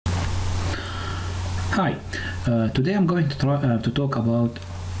Hi, today I'm going to try to talk about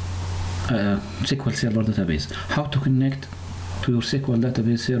SQL Server database. How to connect to your SQL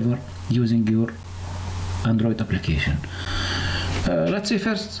database server using your Android application. Let's say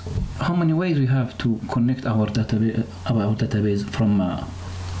first how many ways we have to connect our database from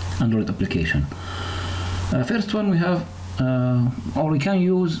Android application. First one we have, or we can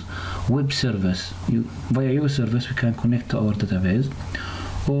use web service. Via your service we can connect to our database,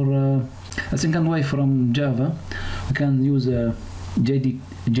 or a second way from Java we can use JDBC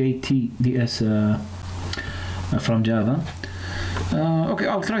from Java. Okay,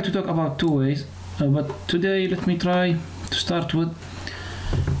 I'll try to talk about two ways, but today let me try to start with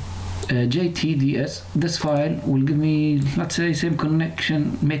JDBC. This file will give me, let's say, same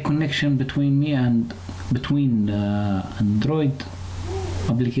connection, make connection between me and between Android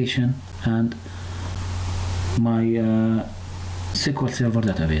application and my SQL Server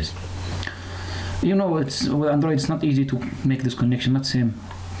database. You know, it's with Android it's not easy to make this connection, not same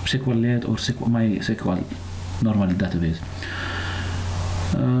SQLite or my SQL normal database.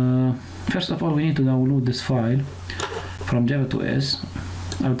 First of all, we need to download this file from Java to S.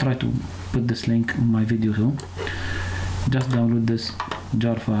 I'll try to put this link in my video too. Just download this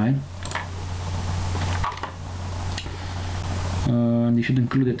jar file, and you should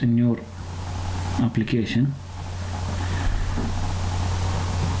include it in your application.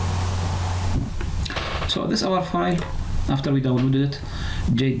 So this is our file after we downloaded it,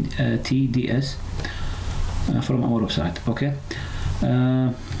 JDBC from our website. Okay,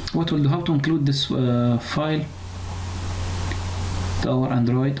 what we'll do, how to include this file to our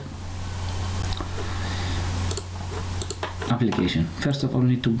Android application. First of all, we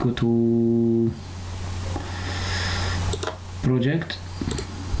need to go to project,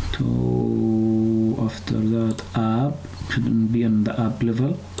 to after that app, shouldn't be in the app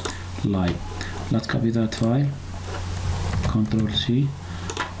level, live. Let's copy that file, Ctrl C,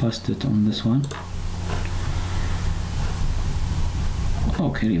 paste it on this one.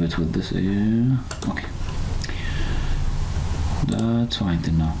 Okay, leave it with this. Okay, that's fine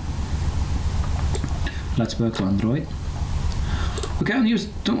till now. Let's back to Android. We can use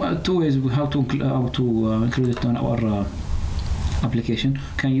two ways how to include it on our application. You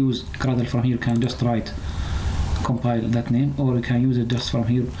can use Gradle from here. You can just write, compile that name, or you can use it just from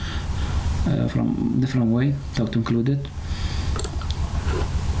here. From different way how to include it.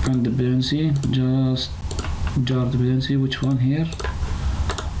 And dependency, just jar dependency, which one here?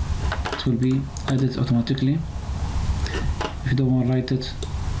 It will be added automatically. If you don't want to write it,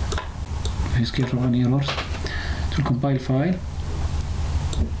 if you're scared from any errors, it will compile file.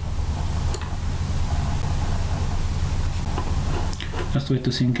 Just wait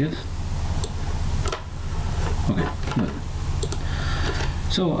to sync it. Okay, good.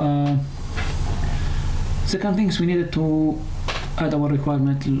 So second things we needed to add our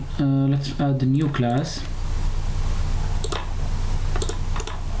requirement. Let's add a new class.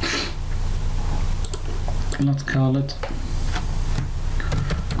 Let's call it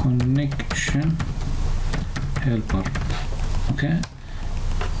connection helper. Okay,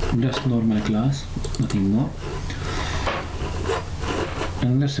 just normal class, nothing more.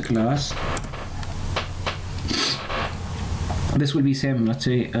 And this class, this will be same, let's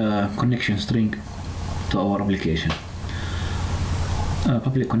say, connection string to our application.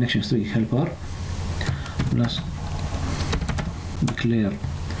 Public connection string helper plus declare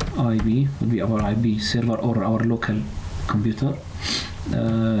IP will be our IP server or our local computer.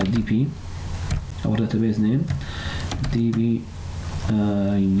 DB, our database name. DB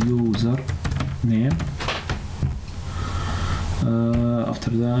user name.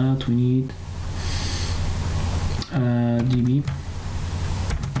 After that we need DB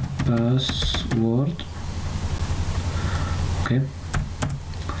password. Okay,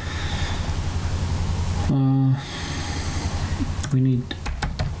 we need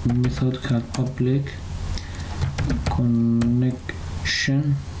method called public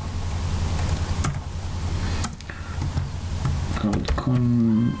connection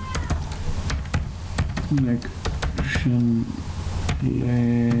connection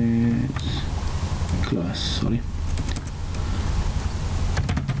class, sorry.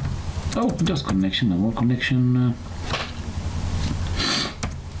 Oh, just connection, no more connection.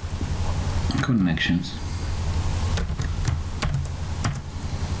 Connections.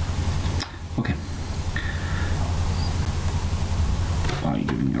 Okay. I'm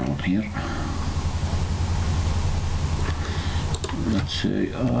giving out here. Let's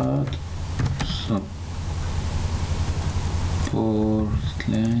say add support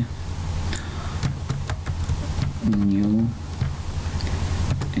new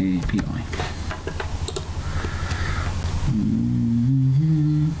API.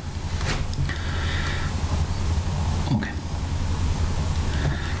 Okay.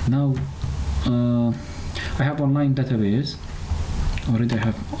 Now I have online database already. I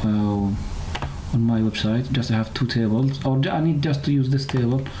have on my website. Just I have two tables, or I need just to use this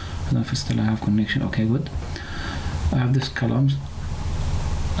table, and if still I have connection. Okay, good. I have this columns,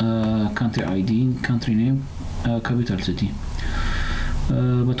 country ID, country name, capital city.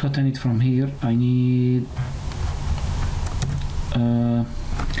 But what I need from here, I need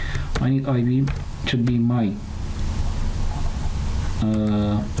IB. Should be my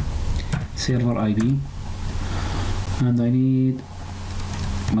server IB, and I need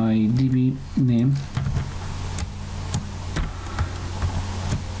my DB name,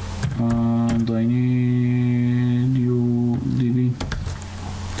 and I need DB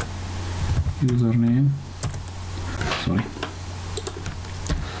username. Sorry.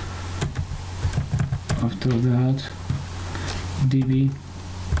 After that, DB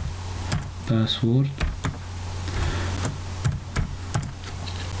password.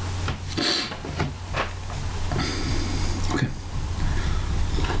 Okay.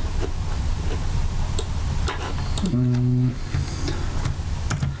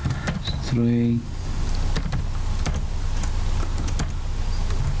 String.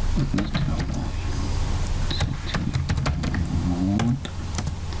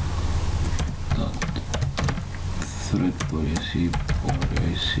 Thread policy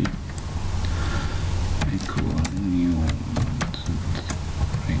equal new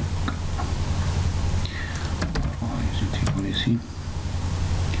string policy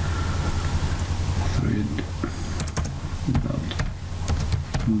thread dot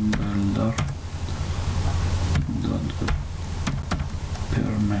builder dot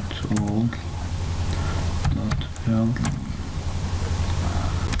permit all dot build.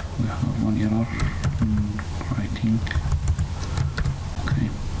 We have one error writing. Okay.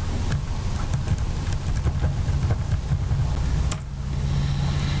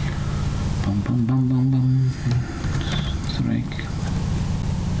 Bum bum bum bum bum. Strike.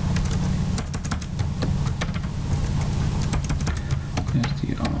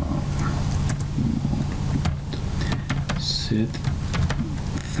 Set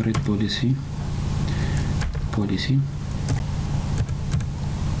thread policy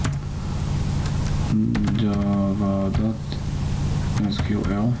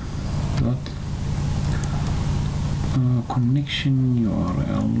java.sql dot connection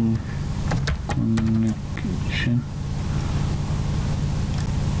URL connection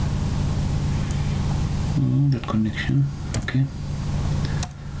that connection. Okay,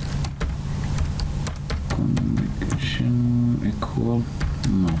 connection equal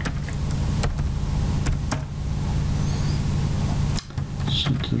null.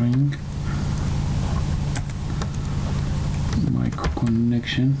 String my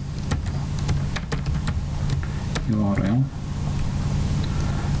connection URL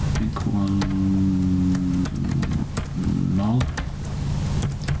equal null.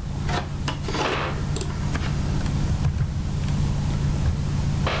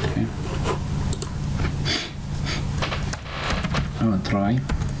 Okay, I will try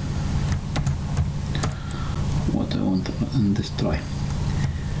what I want in this try.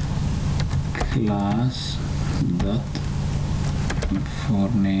 Class dot for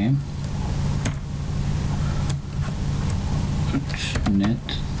name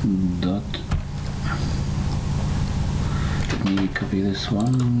net dot. Let me copy this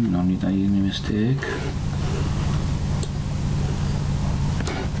one. No need any mistake.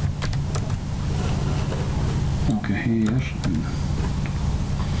 Okay, here.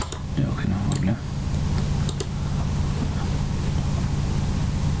 Yeah, okay, no problem.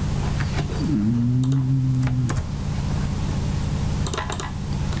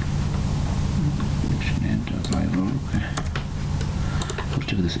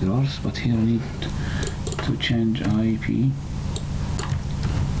 Check these errors, but here I need to change IP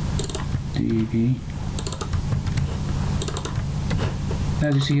DB.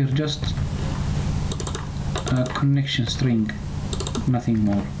 As you see here, just a connection string, nothing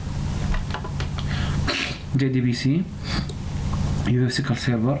more. JDBC SQL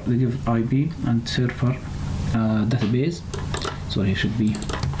server, they give IP and server database, so here should be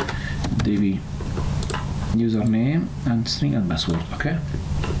DB username and string and password. Okay,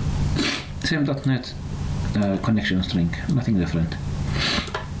 same .NET connection string, nothing different.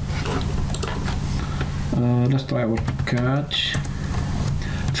 Let's try our catch.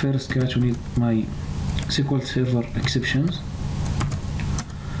 First catch, we need my SQL server exceptions,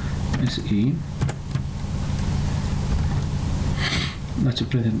 SE. Let's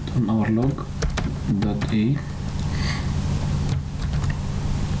print it on our log .a.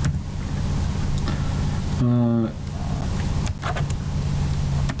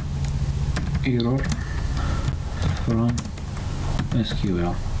 error from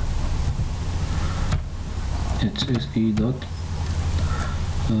SQL. It's se dot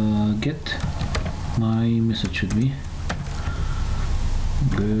get my message should be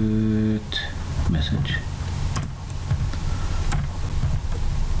get message.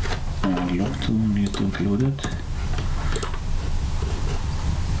 Log to need to include it.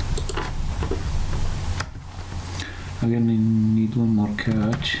 Again, I need one more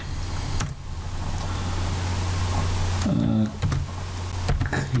catch.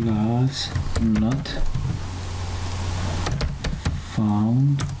 Class not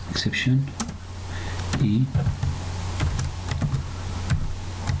found exception e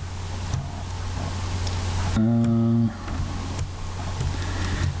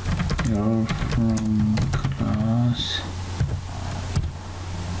error from class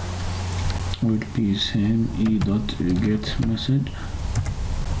will be same e dot get message.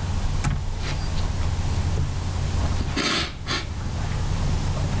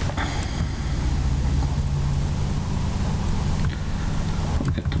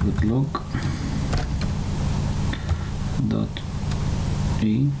 Log dot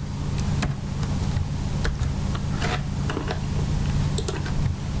e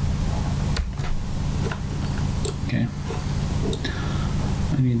okay.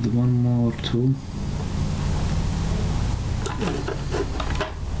 I need one more too.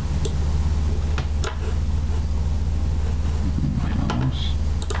 My mouse.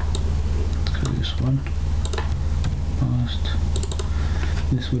 Okay, this one. Past.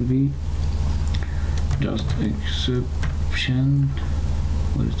 This will be just exception.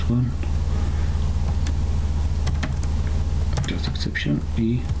 What is one? Just exception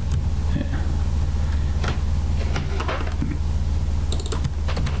e. Yeah.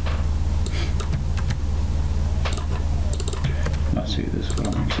 Let's see this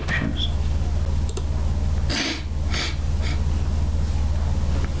from exceptions.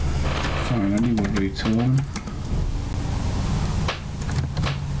 Finally, we'll return.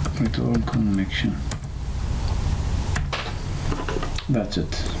 Return connection. That's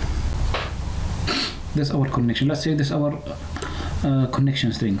it. That's our connection. Let's say this is our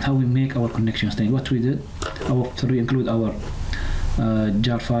connection string. How we make our connection string. What we did, to include our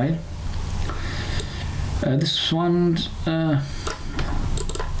jar file. This one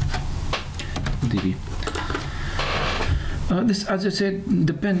DB. This, as I said,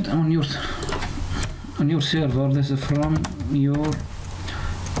 depend on your server. This is from your,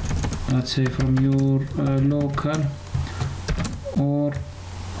 let's say, from your local or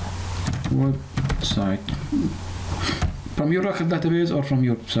website, from your local database or from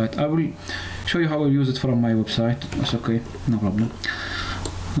your website. I will show you how I use it from my website. That's okay, no problem.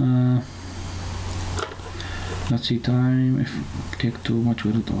 Let's see time. If it take too much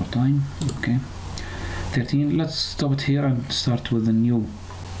with it or time. Okay, 13. Let's stop it here and start with a new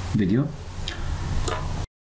video.